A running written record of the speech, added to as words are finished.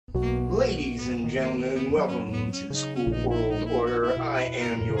Ladies and gentlemen, welcome to the School World Order. I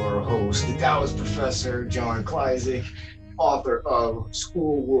am your host, the Dallas Professor John Kleisig, author of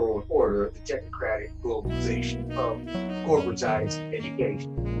School World Order, the Technocratic Globalization of Corporatized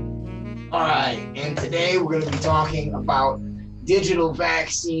Education. All right, and today we're going to be talking about digital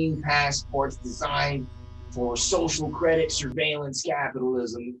vaccine passports designed for social credit surveillance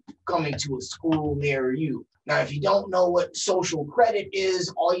capitalism coming to a school near you. Now, if you don't know what social credit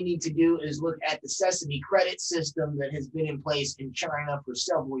is, all you need to do is look at the Sesame credit system that has been in place in China for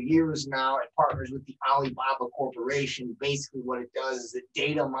several years now. It partners with the Alibaba Corporation. Basically, what it does is it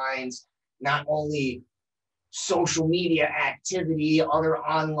data mines not only social media activity, other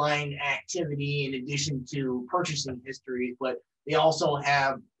online activity, in addition to purchasing histories, but they also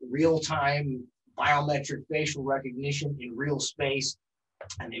have real-time biometric facial recognition in real space,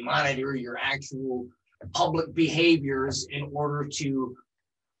 and they monitor your actual public behaviors in order to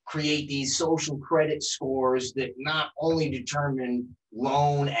create these social credit scores that not only determine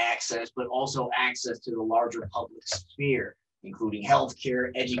loan access, but also access to the larger public sphere, including healthcare,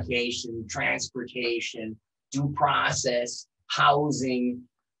 education, transportation, due process, housing,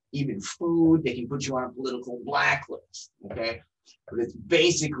 even food. They can put you on a political blacklist, okay? But it's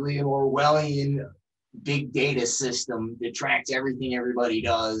basically an Orwellian big data system that tracks everything everybody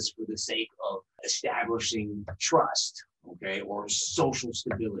does for the sake of establishing trust, okay, or social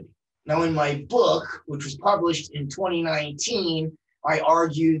stability. Now, in my book, which was published in 2019, I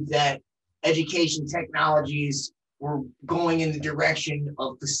argued that education technologies were going in the direction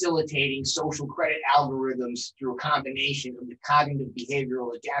of facilitating social credit algorithms through a combination of the cognitive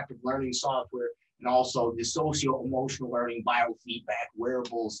behavioral adaptive learning software and also the socio-emotional learning, biofeedback,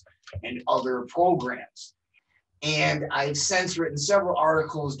 wearables, and other programs. And I've since written several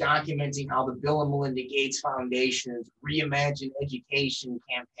articles documenting how the Bill and Melinda Gates Foundation's Reimagine Education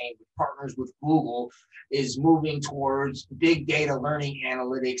campaign, with partners with Google, is moving towards big data learning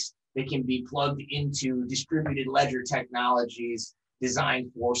analytics that can be plugged into distributed ledger technologies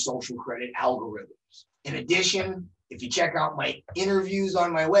designed for social credit algorithms. In addition, if you check out my interviews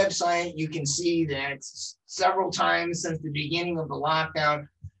on my website, you can see that several times since the beginning of the lockdown,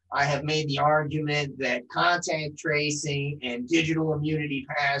 I have made the argument that contact tracing and digital immunity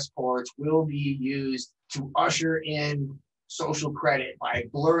passports will be used to usher in social credit by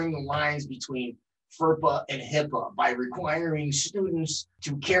blurring the lines between FERPA and HIPAA, by requiring students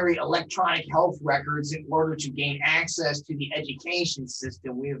to carry electronic health records in order to gain access to the education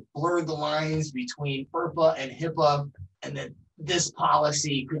system. We have blurred the lines between FERPA and HIPAA, and that this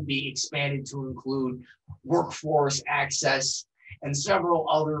policy could be expanded to include workforce access. And several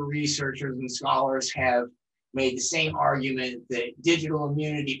other researchers and scholars have made the same argument that digital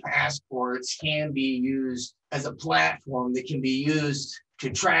immunity passports can be used as a platform that can be used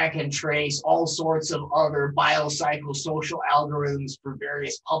to track and trace all sorts of other biopsychosocial algorithms for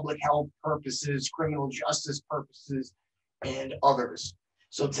various public health purposes, criminal justice purposes, and others.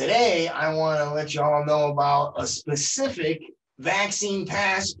 So today, I want to let you all know about a specific vaccine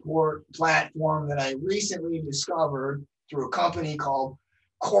passport platform that I recently discovered through a company called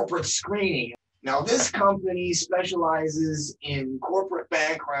Corporate Screening. Now, this company specializes in corporate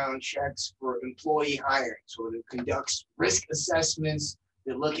background checks for employee hiring. So it conducts risk assessments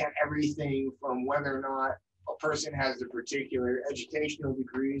that look at everything from whether or not a person has the particular educational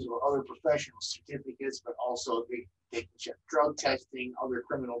degrees or other professional certificates, but also they can check drug testing, other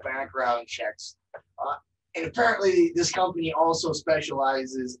criminal background checks. And apparently this company also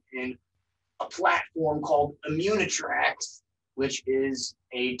specializes in a platform called ImmuniTrax, which is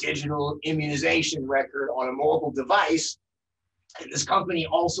a digital immunization record on a mobile device. And this company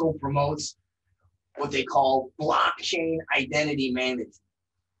also promotes what they call blockchain identity management.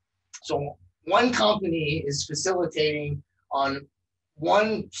 So one company is facilitating on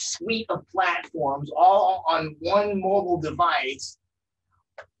one suite of platforms, all on one mobile device,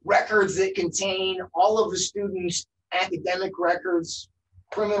 records that contain all of the students' academic records,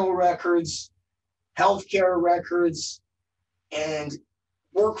 criminal records, healthcare records, and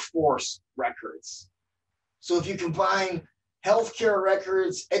workforce records. So if you combine healthcare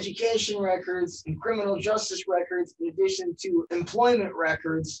records, education records, and criminal justice records, in addition to employment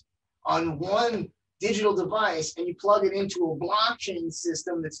records on one digital device, and you plug it into a blockchain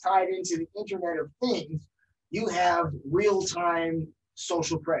system that's tied into the Internet of Things, you have real-time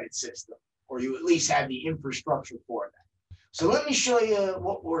social credit system, or you at least have the infrastructure for that. So let me show you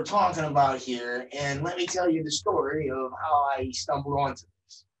what we're talking about here, and let me tell you the story of how I stumbled onto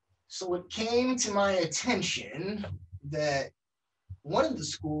this. So it came to my attention that one of the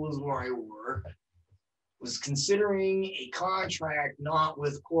schools where I work was considering a contract not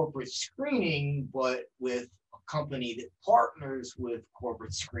with corporate screening, but with a company that partners with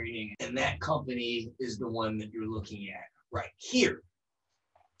corporate screening. And that company is the one that you're looking at right here.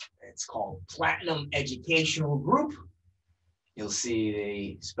 It's called Platinum Educational Group. You'll see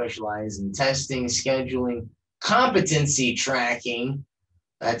they specialize in testing, scheduling, competency tracking.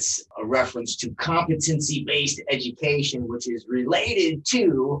 That's a reference to competency-based education, which is related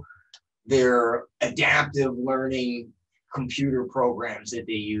to their adaptive learning computer programs that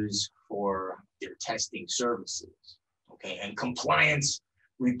they use for their testing services, okay, and compliance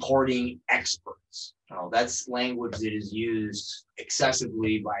reporting experts. Now, that's language that is used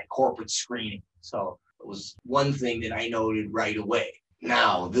excessively by corporate screening. So it was one thing that I noted right away.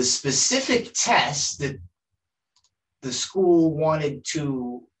 Now, the specific test that the school wanted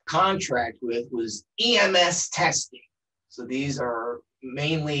to contract with was EMS testing. So these are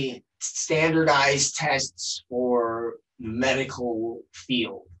mainly standardized tests for the medical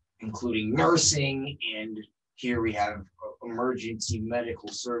field, including nursing, and here we have emergency medical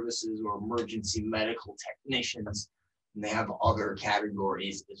services or emergency medical technicians, and they have other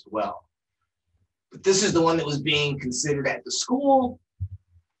categories as well. But this is the one that was being considered at the school,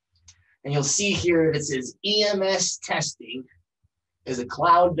 and you'll see here that it says EMS testing is a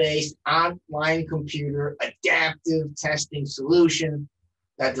cloud-based online computer adaptive testing solution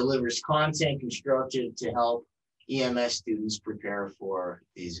that delivers content constructed to help EMS students prepare for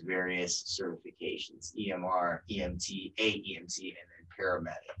these various certifications, EMR, EMT, AEMT, and then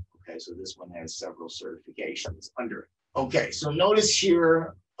paramedic. Okay, so this one has several certifications under it. Okay, so notice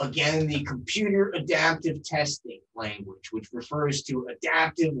here, again, the computer adaptive testing language, which refers to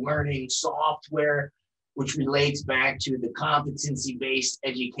adaptive learning software, which relates back to the competency-based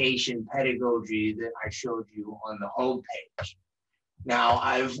education pedagogy that I showed you on the homepage. Now,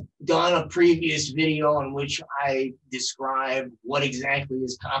 I've done a previous video in which I described what exactly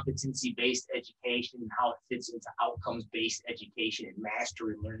is competency-based education and how it fits into outcomes-based education and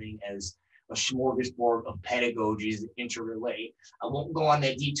mastery learning as a smorgasbord of pedagogies that interrelate. I won't go on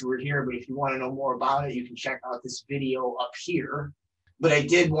that detour here, but if you want to know more about it, you can check out this video up here. But I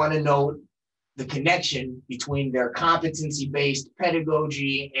did want to note the connection between their competency-based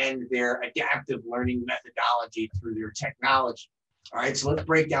pedagogy and their adaptive learning methodology through their technology. All right, so let's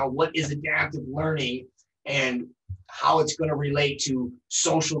break down what is adaptive learning and how it's going to relate to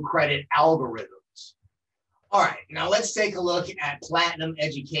social credit algorithms. All right, now let's take a look at Platinum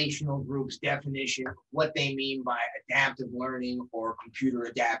Educational Group's definition of what they mean by adaptive learning or computer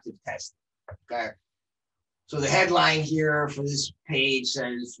adaptive testing. Okay, so the headline here for this page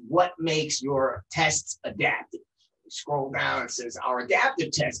says, what makes your tests adaptive? Scroll down, it says our adaptive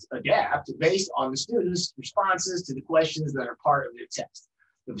tests adapt based on the student's responses to the questions that are part of their test.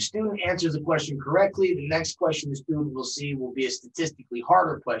 If a student answers a question correctly, the next question the student will see will be a statistically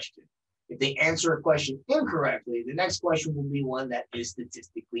harder question. If they answer a question incorrectly, the next question will be one that is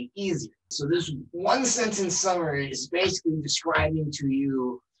statistically easier. So this one sentence summary is basically describing to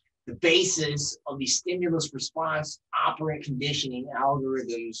you the basis of the stimulus response operant conditioning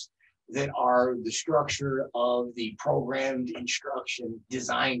algorithms that are the structure of the programmed instruction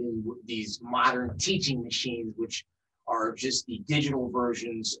designed in these modern teaching machines, which are just the digital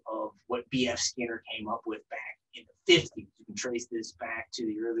versions of what B.F. Skinner came up with back in the 50s. You can trace this back to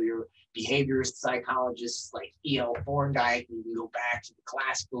the earlier behaviorist psychologists like E.L. Thorndike, and you can go back to the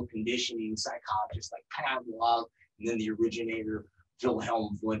classical conditioning psychologists like Pavlov, and then the originator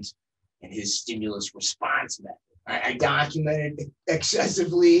Wilhelm Wundt and his stimulus response method. I documented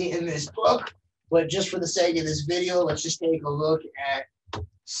excessively in this book, but just for the sake of this video, let's just take a look at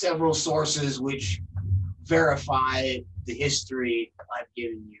several sources which verify the history I've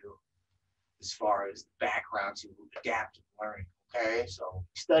given you as far as the background to adaptive learning. Okay, so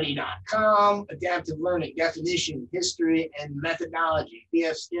study.com, adaptive learning, definition, history, and methodology.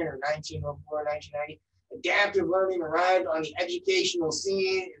 B.F. Skinner, 1904-1990. Adaptive learning arrived on the educational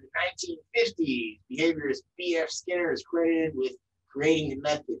scene in the 1950s. Behaviorist B.F. Skinner is credited with creating the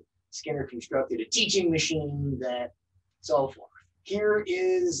method. Skinner constructed a teaching machine that so forth. Here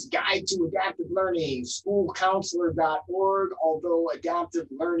is Guide to Adaptive Learning, schoolcounselor.org. Although adaptive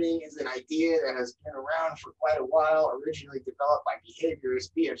learning is an idea that has been around for quite a while, originally developed by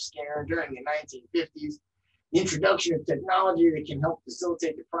behaviorist B.F. Skinner during the 1950s, the introduction of technology that can help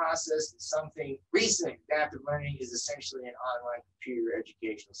facilitate the process is something recent. Adaptive learning is essentially an online computer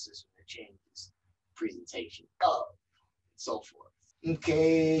educational system that changes presentation of, and so forth.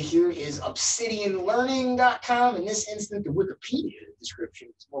 Okay, here is obsidianlearning.com. In this instance, the Wikipedia description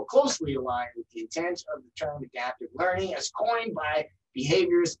is more closely aligned with the intent of the term adaptive learning as coined by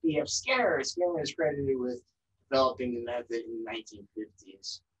behaviorist B.F. Skinner. Skinner is credited with developing the method in the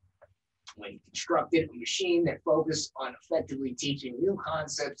 1950s when he constructed a machine that focused on effectively teaching new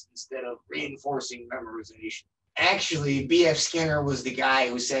concepts instead of reinforcing memorization. Actually, B.F. Skinner was the guy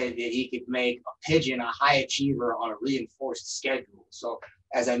who said that he could make a pigeon a high achiever on a reinforced schedule. So,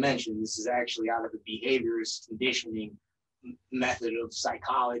 as I mentioned, this is actually out of the behaviorist conditioning method of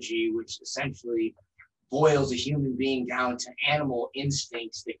psychology, which essentially boils a human being down to animal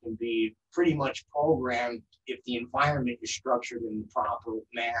instincts that can be pretty much programmed if the environment is structured in the proper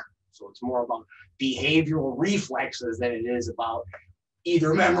manner. So it's more about behavioral reflexes than it is about either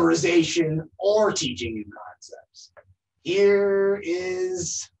memorization or teaching new concepts. Here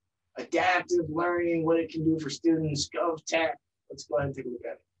is adaptive learning, what it can do for students, GovTech. Let's go ahead and take a look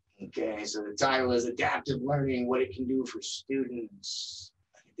at it. Okay, so the title is Adaptive Learning, what it can do for students.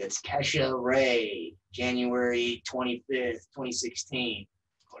 That's Kesha Ray, January 25th, 2016.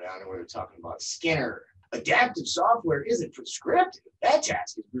 Go down to where they're talking about Skinner. Adaptive software isn't prescriptive. That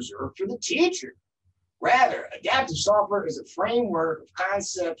task is reserved for the teacher. Rather, adaptive software is a framework of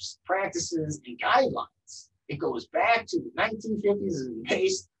concepts, practices, and guidelines. It goes back to the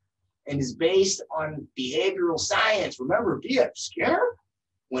 1950s and is based on behavioral science. Remember B.F. Skinner?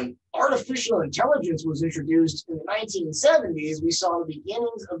 When artificial intelligence was introduced in the 1970s, we saw the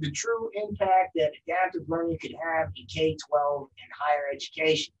beginnings of the true impact that adaptive learning could have in K-12 and higher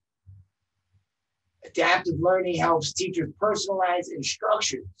education. Adaptive learning helps teachers personalize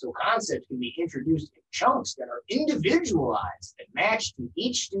instruction so concepts can be introduced in chunks that are individualized and matched to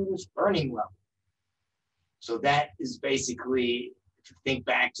each student's learning level. So that is basically, if you think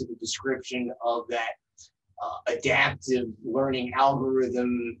back to the description of that adaptive learning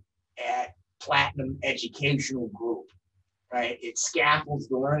algorithm at Platinum Educational Group, right? It scaffolds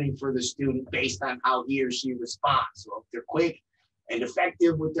the learning for the student based on how he or she responds. So if they're quick and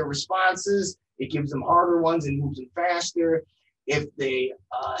effective with their responses, it gives them harder ones and moves them faster. If they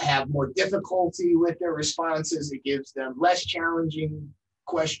have more difficulty with their responses, it gives them less challenging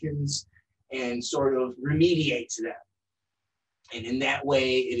questions and sort of remediates them. And in that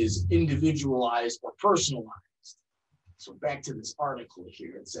way, it is individualized or personalized. So back to this article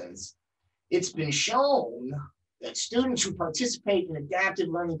here, it says, it's been shown that students who participate in adaptive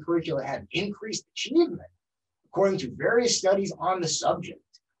learning curricula have increased achievement, according to various studies on the subject.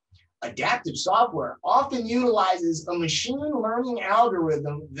 Adaptive software often utilizes a machine learning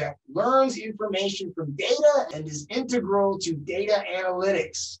algorithm that learns information from data and is integral to data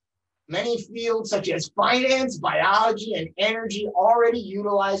analytics. Many fields such as finance, biology, and energy already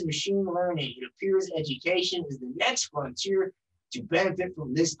utilize machine learning. It appears education is the next frontier to benefit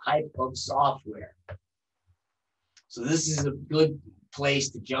from this type of software. So this is a good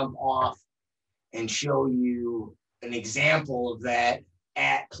place to jump off and show you an example of that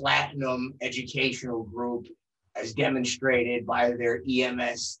at Platinum Educational Group as demonstrated by their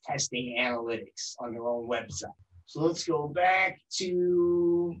EMS testing analytics on their own website. So let's go back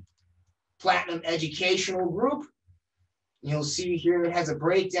to Platinum Educational Group. You'll see here it has a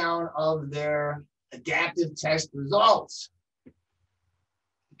breakdown of their adaptive test results.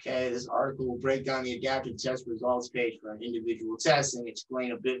 Okay, this article will break down the adaptive test results page for an individual test and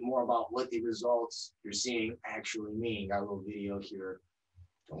explain a bit more about what the results you're seeing actually mean. Got a little video here.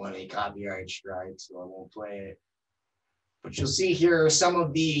 Don't want any copyright strikes, so I won't play it. But you'll see here some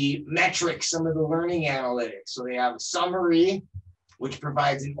of the metrics, some of the learning analytics. So they have a summary, which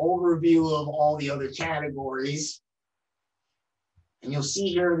provides an overview of all the other categories. And you'll see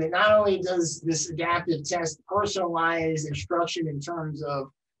here that not only does this adaptive test personalize instruction in terms of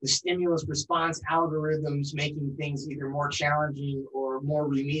the stimulus response algorithms, making things either more challenging or more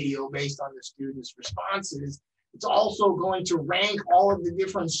remedial based on the students' responses, it's also going to rank all of the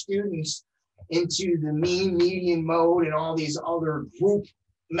different students into the mean, median, mode, and all these other group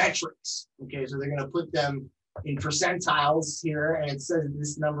metrics. Okay, so they're going to put them in percentiles here, and it says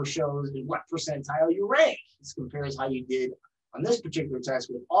this number shows in what percentile you rank. This compares how you did on this particular test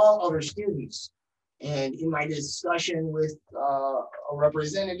with all other students. And in my discussion with a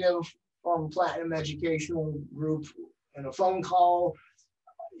representative from Platinum Educational Group in a phone call,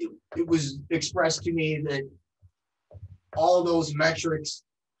 it was expressed to me that all those metrics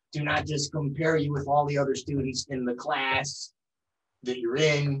do not just compare you with all the other students in the class that you're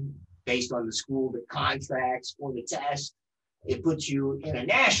in based on the school that contracts for the test. It puts you in a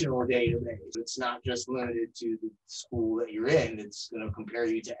national database. It's not just limited to the school that you're in. It's going to compare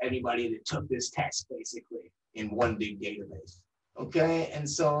you to anybody that took this test, basically, in one big database. Okay, and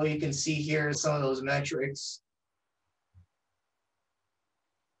so you can see here some of those metrics.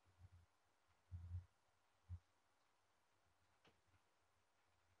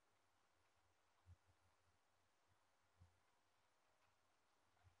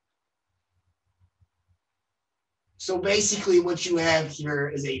 So basically what you have here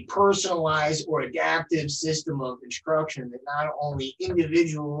is a personalized or adaptive system of instruction that not only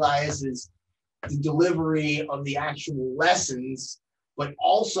individualizes the delivery of the actual lessons, but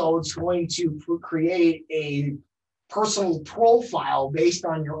also it's going to create a personal profile based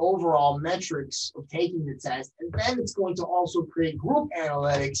on your overall metrics of taking the test. And then it's going to also create group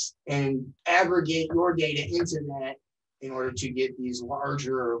analytics and aggregate your data into that in order to get these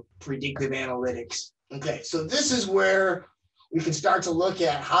larger predictive analytics. Okay, so this is where we can start to look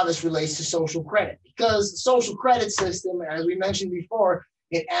at how this relates to social credit, because the social credit system, as we mentioned before,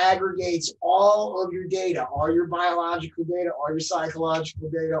 it aggregates all of your data, all your biological data, all your psychological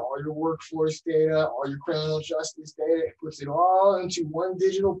data, all your workforce data, all your criminal justice data. It puts it all into one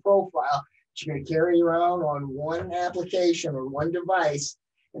digital profile that you're going to carry around on one application or one device.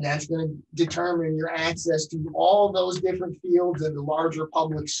 And that's going to determine your access to all those different fields in the larger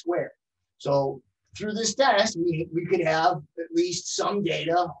public square. So through this test, we could have at least some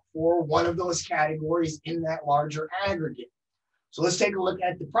data for one of those categories in that larger aggregate. So let's take a look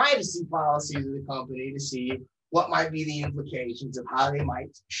at the privacy policies of the company to see what might be the implications of how they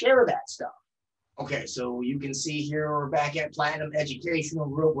might share that stuff. Okay, so you can see here we're back at Platinum Educational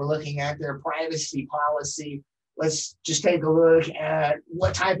Group. We're looking at their privacy policy. Let's just take a look at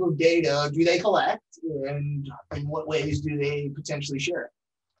what type of data do they collect and in what ways do they potentially share it.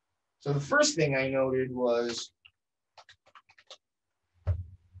 So the first thing I noted was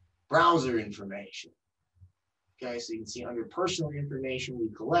browser information. Okay, so you can see under personal information we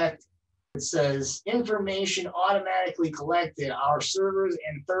collect, it says information automatically collected. Our servers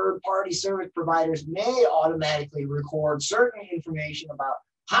and third-party service providers may automatically record certain information about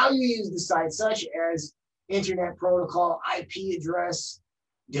how you use the site, such as internet protocol, IP address,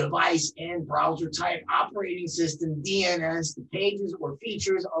 device and browser type, operating system, DNS, the pages or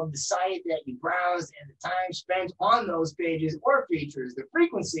features of the site that you browsed, and the time spent on those pages or features, the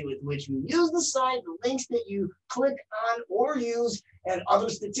frequency with which you use the site, the links that you click on or use, and other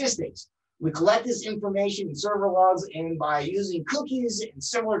statistics. We collect this information in server logs and by using cookies and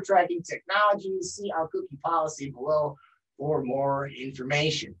similar tracking technologies. See our cookie policy below for more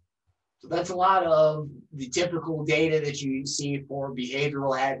information. So that's a lot of the typical data that you see for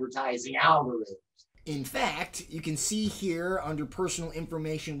behavioral advertising algorithms. In fact, you can see here under personal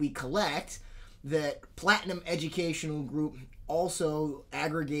information we collect that Platinum Educational Group also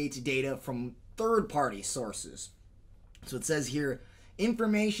aggregates data from third-party sources. So it says here,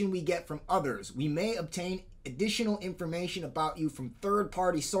 information we get from others. We may obtain additional information about you from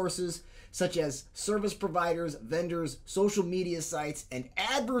third-party sources such as service providers, vendors, social media sites, and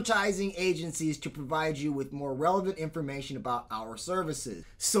advertising agencies to provide you with more relevant information about our services.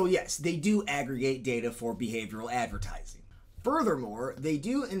 So yes, they do aggregate data for behavioral advertising. Furthermore, they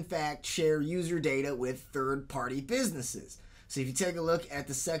do in fact share user data with third-party businesses. So if you take a look at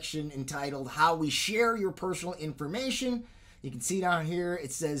the section entitled How We Share Your Personal Information, you can see down here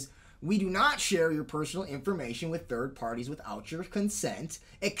it says, we do not share your personal information with third parties without your consent,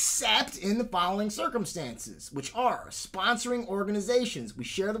 except in the following circumstances, which are sponsoring organizations. We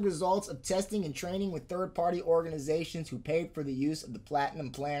share the results of testing and training with third-party organizations who paid for the use of the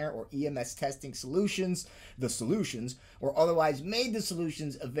Platinum Planner or EMS testing solutions, or otherwise made the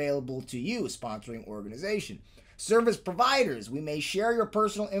solutions available to you, sponsoring organization. Service providers, we may share your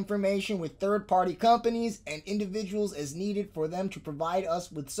personal information with third-party companies and individuals as needed for them to provide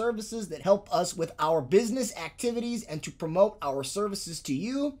us with services that help us with our business activities and to promote our services to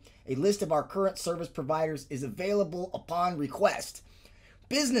you. A list of our current service providers is available upon request.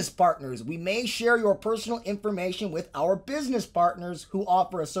 Business partners, we may share your personal information with our business partners who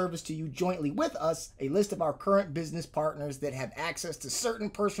offer a service to you jointly with us. A list of our current business partners that have access to certain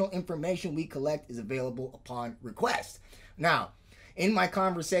personal information we collect is available upon request. Now, in my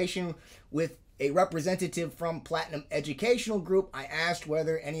conversation with a representative from Platinum Educational Group, I asked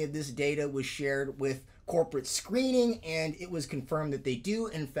whether any of this data was shared with corporate screening, and it was confirmed that they do,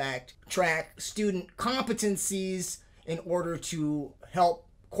 in fact, track student competencies in order to help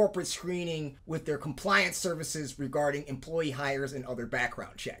corporate screening with their compliance services regarding employee hires and other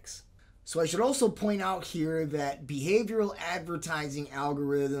background checks. So I should also point out here that behavioral advertising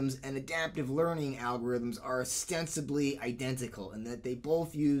algorithms and adaptive learning algorithms are ostensibly identical in that they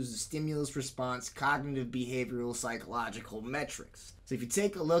both use stimulus response, cognitive behavioral psychological metrics. So if you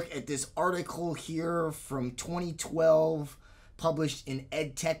take a look at this article here from 2012, published in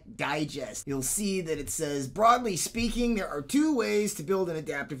EdTech Digest, you'll see that it says, broadly speaking, there are two ways to build an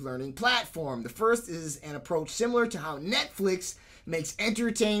adaptive learning platform. The first is an approach similar to how Netflix makes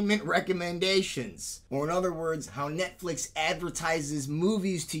entertainment recommendations. Or in other words, how Netflix advertises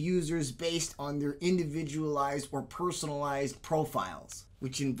movies to users based on their individualized or personalized profiles,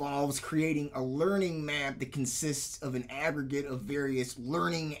 which involves creating a learning map that consists of an aggregate of various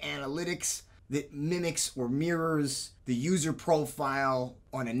learning analytics that mimics or mirrors the user profile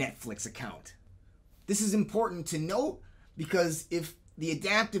on a Netflix account. This is important to note because if the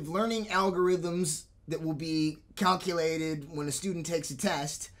adaptive learning algorithms that will be calculated when a student takes a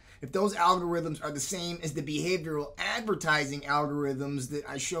test, if those algorithms are the same as the behavioral advertising algorithms that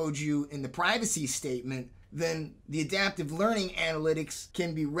I showed you in the privacy statement, then the adaptive learning analytics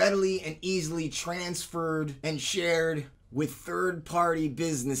can be readily and easily transferred and shared with third-party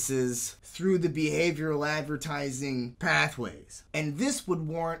businesses through the behavioral advertising pathways. And this would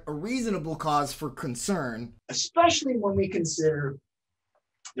warrant a reasonable cause for concern, especially when we consider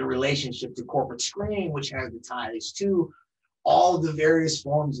the relationship to corporate screening, which has the ties to all the various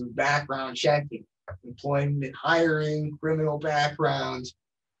forms of background checking, employment, hiring, criminal background,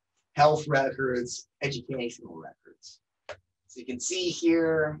 health records, educational records. So you can see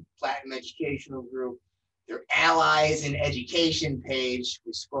here, Platinum Educational Group, their allies in education page.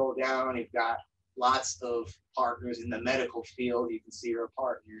 We scroll down, you've got lots of partners in the medical field. You can see our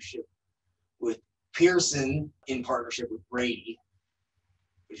partnership with Pearson in partnership with Brady.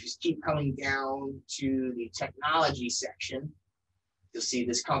 If you just keep coming down to the technology section, you'll see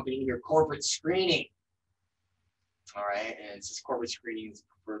this company here, Corporate Screening. All right, and it says corporate screening is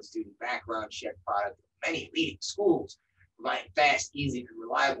a preferred student background check product of many leading schools, providing fast, easy, and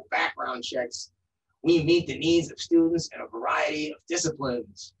reliable background checks. We meet the needs of students in a variety of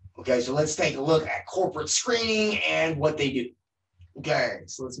disciplines. Okay, so let's take a look at corporate screening and what they do. Okay,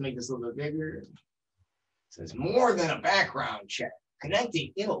 so let's make this a little bit bigger. It says more than a background check,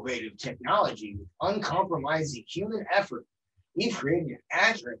 connecting innovative technology with uncompromising human effort. We've created an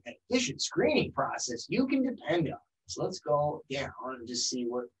accurate and efficient screening process you can depend on. So let's go down and just see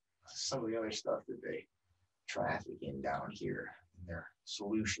what some of the other stuff that they traffic in down here in their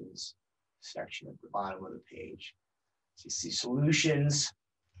solutions section at the bottom of the page. So you see solutions.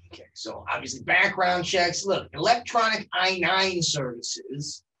 Okay, so obviously background checks. Look, electronic I-9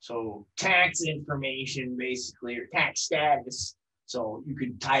 services. So tax information, basically, or tax status. So you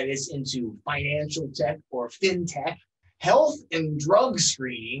could tie this into financial tech or fintech. Health and drug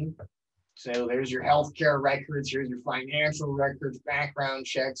screening. So there's your healthcare records, here's your financial records, background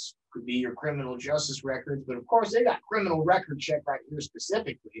checks, could be your criminal justice records, but of course they got criminal record check right here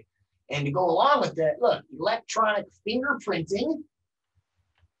specifically. And to go along with that, look, electronic fingerprinting.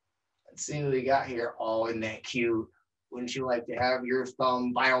 Let's see what we got here. Oh, isn't that cute? Wouldn't you like to have your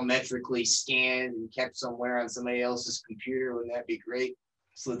thumb biometrically scanned and kept somewhere on somebody else's computer? Wouldn't that be great?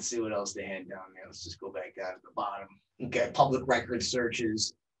 So let's see what else they had down there. Let's just go back down to the bottom. Okay, public record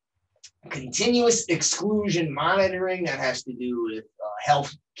searches. Continuous exclusion monitoring, that has to do with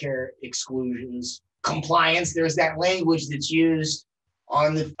healthcare exclusions. Compliance, there's that language that's used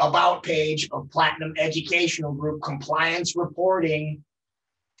on the About page of Platinum Educational Group, compliance reporting.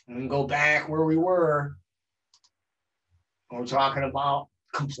 And go back where we were. We're talking about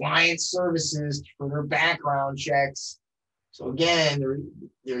compliance services for their background checks. So again,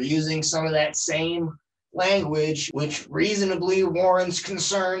 they're using some of that same language, which reasonably warrants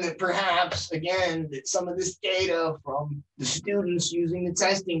concern that perhaps, again, that some of this data from the students using the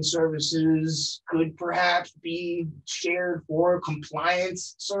testing services could perhaps be shared for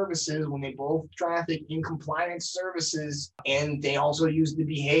compliance services when they both traffic in compliance services, and they also use the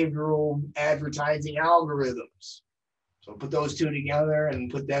behavioral advertising algorithms. So put those two together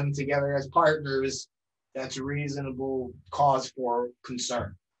and put them together as partners. That's a reasonable cause for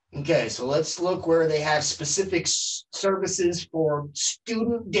concern. Okay, so let's look where they have specific services for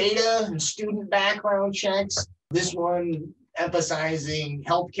student data and student background checks. This one emphasizing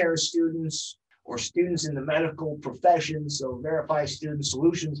healthcare students or students in the medical profession. So VerifyStudent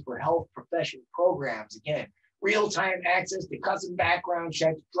solutions for health profession programs. Again, real-time access to custom background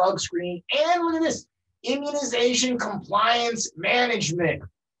checks, drug screening, and look at this, immunization compliance management.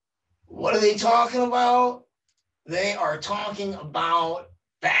 What are they talking about? They are talking about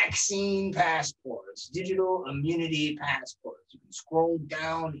vaccine passports, digital immunity passports. You can scroll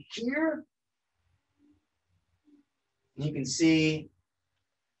down here. You can see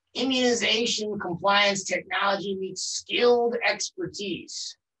immunization compliance technology meets skilled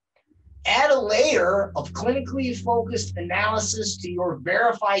expertise. Add a layer of clinically focused analysis to your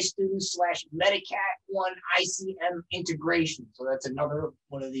VerifyStudents / Medicat One ICM integration. So that's another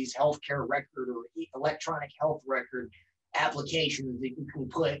one of these healthcare record or electronic health record applications that you can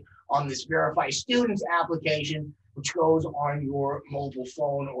put on this VerifyStudents application. which goes on your mobile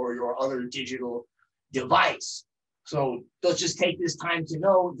phone or your other digital device. So let's just take this time to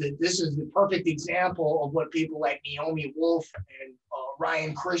know that this is the perfect example of what people like Naomi Wolf and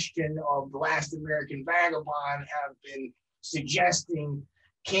Ryan Christian of The Last American Vagabond have been suggesting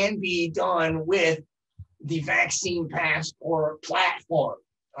can be done with the vaccine passport platform,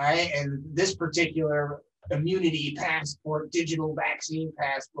 right? And this particular immunity passport, digital vaccine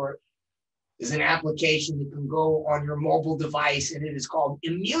passport, is an application that can go on your mobile device, and it is called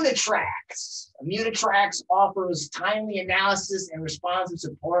ImmuniTrax. ImmuniTrax offers timely analysis and responsive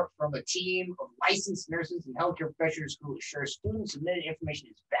support from a team of licensed nurses and healthcare professionals who assure students submitted information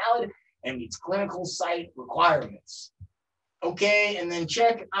is valid and meets clinical site requirements. Okay, and then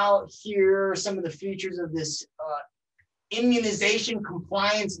check out here some of the features of this immunization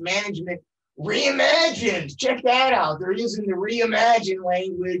compliance management reimagined. Check that out. They're using the reimagine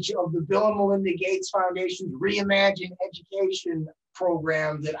language of the Bill and Melinda Gates Foundation's Reimagine Education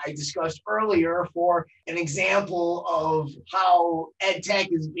program that I discussed earlier for an example of how ed tech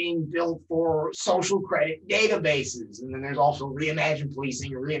is being built for social credit databases. And then there's also Reimagine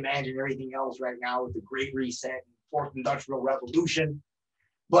Policing and Reimagine everything else right now with the Great Reset and Fourth Industrial Revolution.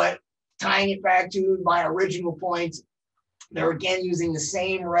 But tying it back to my original point, they're again using the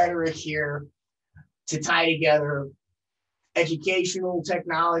same rhetoric here to tie together educational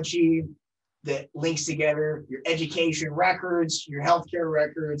technology that links together your education records, your healthcare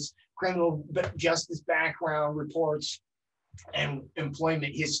records, criminal justice background reports, and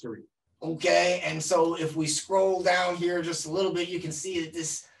employment history. Okay, and so if we scroll down here just a little bit, you can see that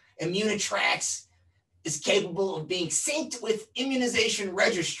this ImmuniTrax is capable of being synced with immunization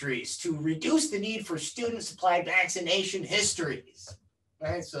registries to reduce the need for student-supplied vaccination histories,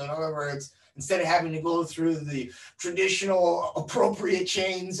 right? So in other words, instead of having to go through the traditional appropriate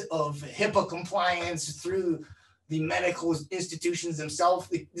chains of HIPAA compliance through the medical institutions themselves,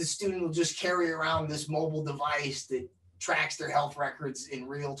 the student will just carry around this mobile device that tracks their health records in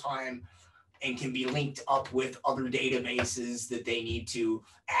real time and can be linked up with other databases that they need to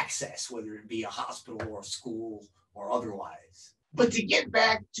access, whether it be a hospital or a school or otherwise. But to get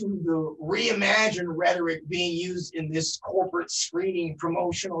back to the reimagined rhetoric being used in this corporate screening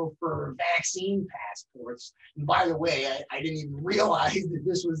promotional for vaccine passports, and by the way, I didn't even realize that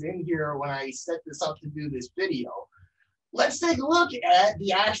this was in here when I set this up to do this video. Let's take a look at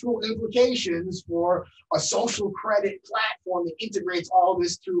the actual implications for a social credit platform that integrates all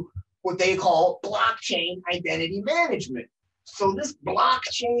this through what they call blockchain identity management. So this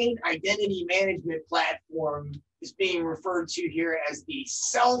blockchain identity management platform is being referred to here as the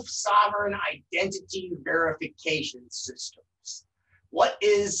self-sovereign identity verification systems. What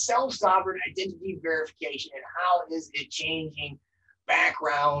is self-sovereign identity verification and how is it changing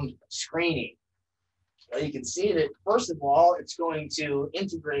background screening? Well, you can see that, first of all, it's going to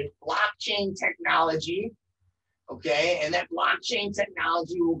integrate blockchain technology. Okay, and that blockchain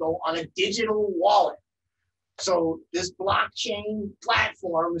technology will go on a digital wallet. So this blockchain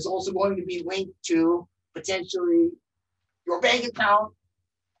platform is also going to be linked to potentially your bank account,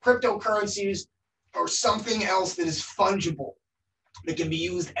 cryptocurrencies, or something else that is fungible that can be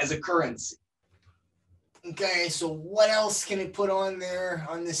used as a currency. Okay, so what else can it put on there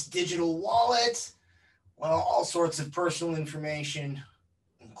on this digital wallet? Well, all sorts of personal information,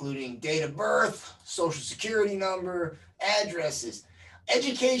 including date of birth, social security number, addresses,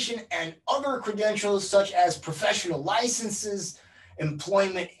 education, and other credentials such as professional licenses,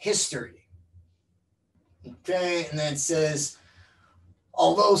 employment history. Okay, and then it says,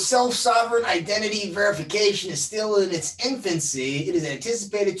 although self-sovereign identity verification is still in its infancy, it is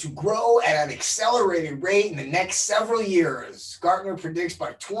anticipated to grow at an accelerated rate in the next several years. Gartner predicts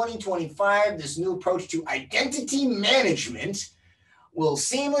by 2025, this new approach to identity management will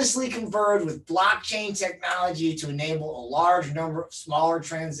seamlessly converge with blockchain technology to enable a large number of smaller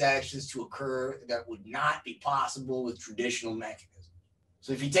transactions to occur that would not be possible with traditional mechanisms.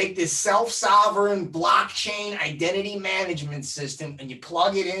 So if you take this self-sovereign blockchain identity management system and you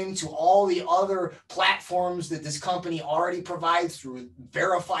plug it into all the other platforms that this company already provides through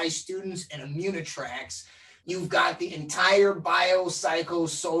VerifyStudents and ImmuniTrax, you've got the entire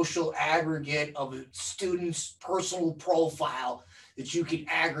biopsychosocial aggregate of a student's personal profile that you can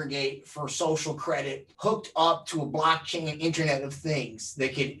aggregate for social credit hooked up to a blockchain Internet of Things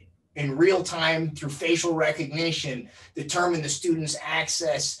that could, in real time through facial recognition, determine the student's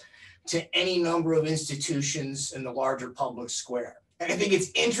access to any number of institutions in the larger public square. And I think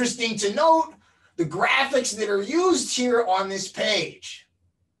it's interesting to note the graphics that are used here on this page.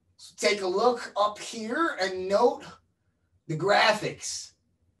 So take a look up here and note the graphics.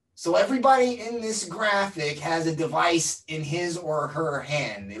 So everybody in this graphic has a device in his or her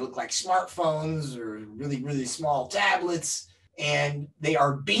hand. They look like smartphones or really, really small tablets, and they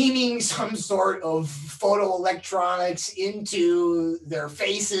are beaming some sort of photoelectronics into their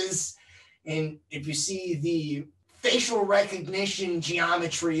faces. And if you see the facial recognition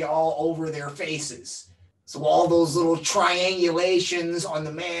geometry all over their faces. So all those little triangulations on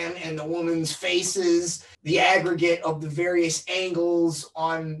the man and the woman's faces, the aggregate of the various angles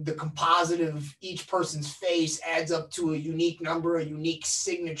on the composite of each person's face adds up to a unique number, a unique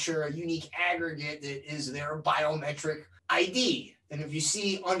signature, a unique aggregate that is their biometric ID. And if you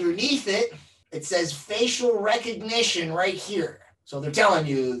see underneath it, it says facial recognition right here. So they're telling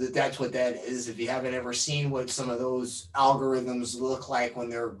you that that's what that is. If you haven't ever seen what some of those algorithms look like when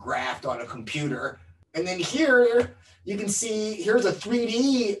they're graphed on a computer. And then here you can see, here's a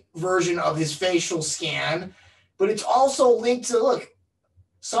 3D version of his facial scan, but it's also linked to, look,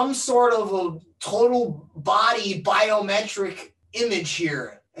 some sort of a total body biometric image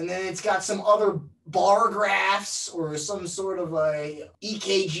here. And then it's got some other bar graphs or some sort of a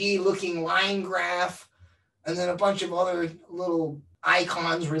EKG looking line graph, and then a bunch of other little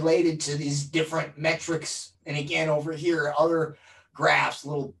icons related to these different metrics. And again, over here, other graphs,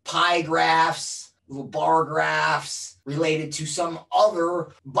 little pie graphs, little bar graphs related to some other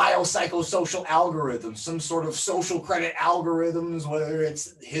biopsychosocial algorithms, some sort of social credit algorithms, whether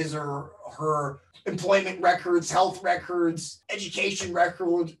it's his or her employment records, health records, education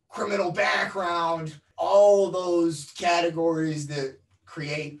record, criminal background, all those categories that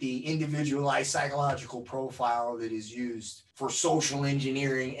create the individualized psychological profile that is used for social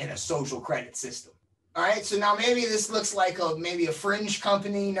engineering in a social credit system. All right, so now maybe this looks like maybe a fringe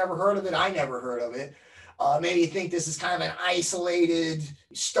company. Never heard of it. I never heard of it. Maybe you think this is kind of an isolated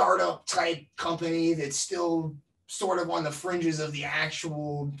startup type company that's still sort of on the fringes of the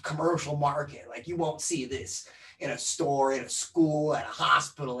actual commercial market. Like you won't see this in a store, in a school, at a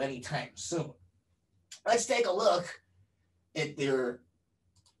hospital anytime soon. Let's take a look at their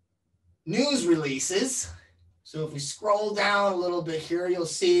news releases. So if we scroll down a little bit here, you'll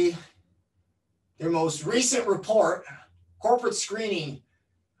see their most recent report, corporate screening,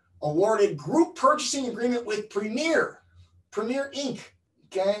 awarded group purchasing agreement with Premier Inc.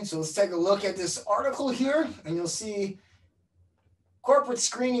 Okay, so let's take a look at this article here, and you'll see Corporate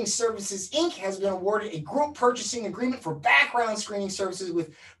Screening Services Inc. has been awarded a group purchasing agreement for background screening services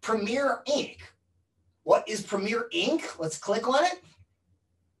with Premier Inc. What is Premier Inc.? Let's click on it.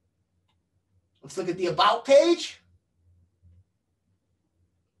 Let's look at the About page.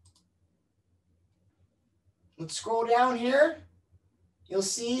 Let's scroll down here. You'll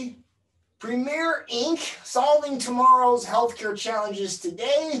see Premier Inc. solving tomorrow's healthcare challenges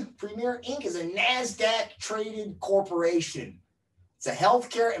today. Premier Inc. is a NASDAQ-traded corporation. It's a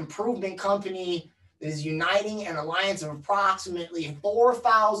healthcare improvement company that is uniting an alliance of approximately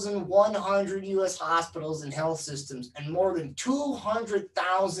 4,100 U.S. hospitals and health systems and more than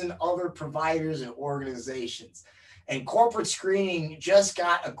 200,000 other providers and organizations. And corporate screening just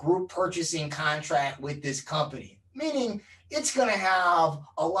got a group purchasing contract with this company, meaning it's going to have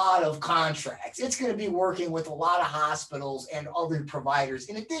a lot of contracts. It's going to be working with a lot of hospitals and other providers,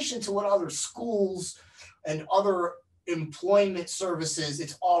 in addition to what other schools and other employment services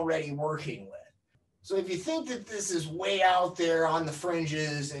it's already working with. So if you think that this is way out there on the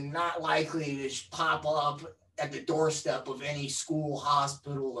fringes and not likely to pop up at the doorstep of any school,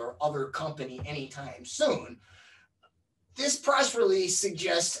 hospital, or other company anytime soon, this press release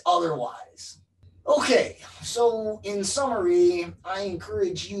suggests otherwise. Okay, so in summary, I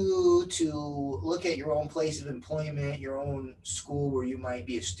encourage you to look at your own place of employment, your own school where you might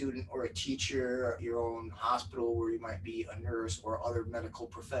be a student or a teacher, your own hospital where you might be a nurse or other medical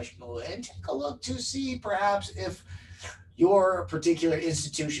professional, and take a look to see perhaps if your particular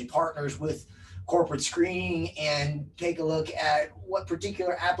institution partners with corporate screening, and take a look at what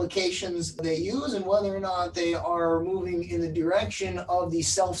particular applications they use and whether or not they are moving in the direction of the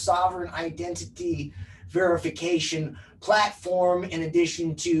self-sovereign identity verification platform, in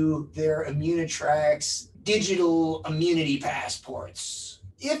addition to their ImmuniTrax digital immunity passports.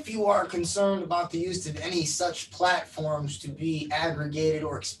 If you are concerned about the use of any such platforms to be aggregated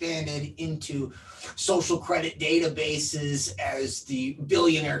or expanded into social credit databases, as the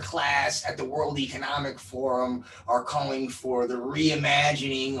billionaire class at the World Economic Forum are calling for the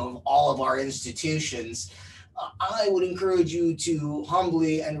reimagining of all of our institutions, I would encourage you to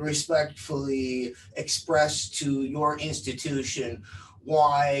humbly and respectfully express to your institution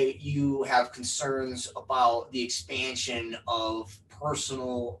why you have concerns about the expansion of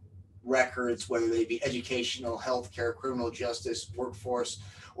personal records, whether they be educational, healthcare, criminal justice, workforce,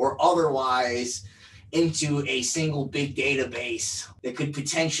 or otherwise, into a single big database that could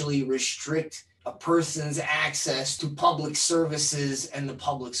potentially restrict a person's access to public services and the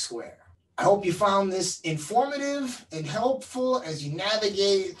public square. I hope you found this informative and helpful as you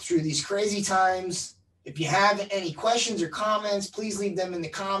navigate through these crazy times. If you have any questions or comments, please leave them in the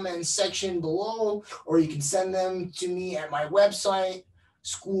comments section below, or you can send them to me at my website,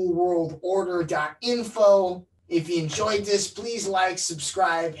 schoolworldorder.info. If you enjoyed this, please like,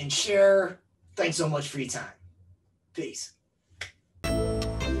 subscribe, and share. Thanks so much for your time. Peace.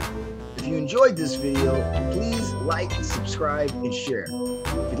 If you enjoyed this video, please like, subscribe, and share.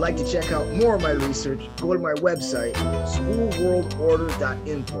 If you'd like to check out more of my research, go to my website,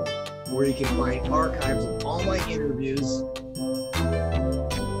 schoolworldorder.info, where you can find archives of all my interviews,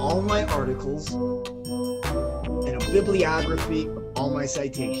 all my articles, and a bibliography of all my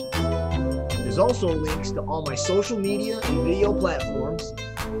citations. There's also links to all my social media and video platforms,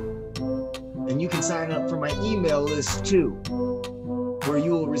 and you can sign up for my email list too, where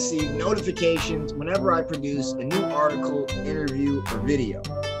you will receive notifications whenever I produce a new article, interview, or video.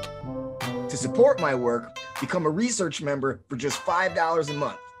 To support my work, become a research member for just $5 a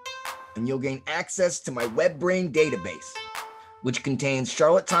month, and you'll gain access to my WebBrain database, which contains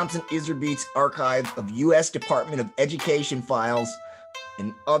Charlotte Thompson Iserbyt's archive of U.S. Department of Education files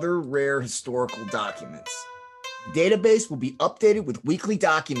and other rare historical documents. The database will be updated with weekly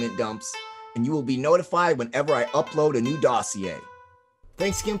document dumps, and you will be notified whenever I upload a new dossier.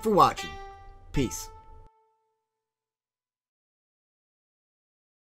 Thanks again for watching. Peace.